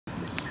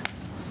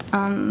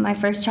My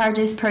first charge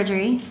is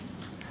perjury.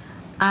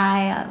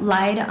 I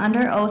lied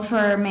under oath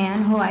for a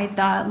man who I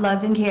thought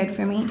loved and cared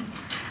for me.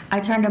 I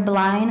turned a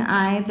blind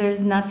eye.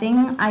 There's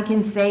nothing I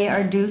can say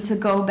or do to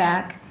go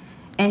back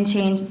and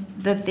change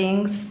the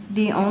things.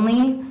 The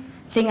only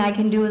thing I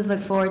can do is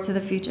look forward to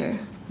the future.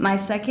 My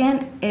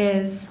second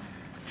is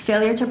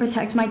failure to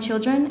protect my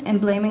children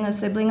and blaming a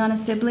sibling on a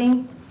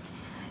sibling.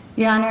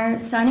 Your Honor,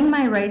 signing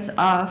my rights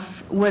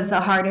off was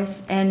the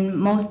hardest and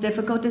most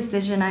difficult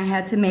decision I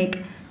had to make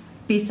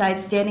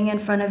besides standing in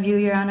front of you,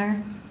 Your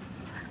Honor.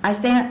 I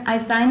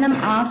signed them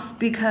off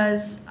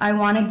because I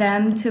wanted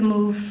them to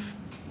move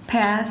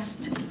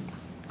past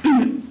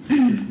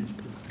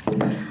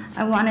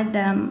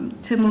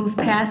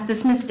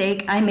this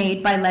mistake I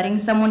made by letting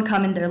someone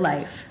come in their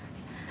life.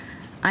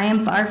 I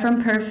am far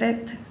from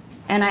perfect,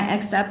 and I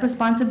accept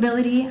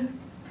responsibility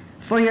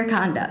for your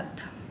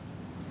conduct.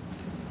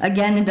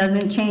 Again, it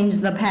doesn't change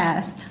the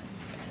past,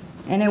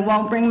 and it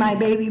won't bring my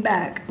baby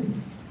back.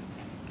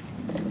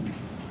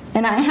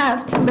 And I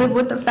have to live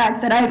with the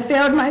fact that I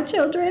failed my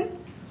children.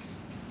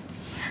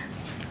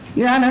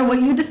 Your Honor,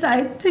 what you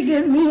decide to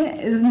give me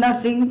is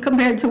nothing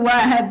compared to what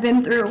I have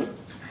been through.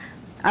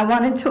 I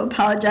wanted to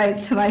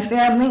apologize to my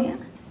family,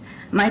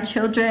 my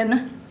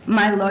children,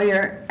 my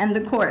lawyer, and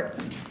the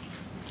courts.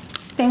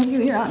 Thank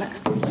you, Your Honor.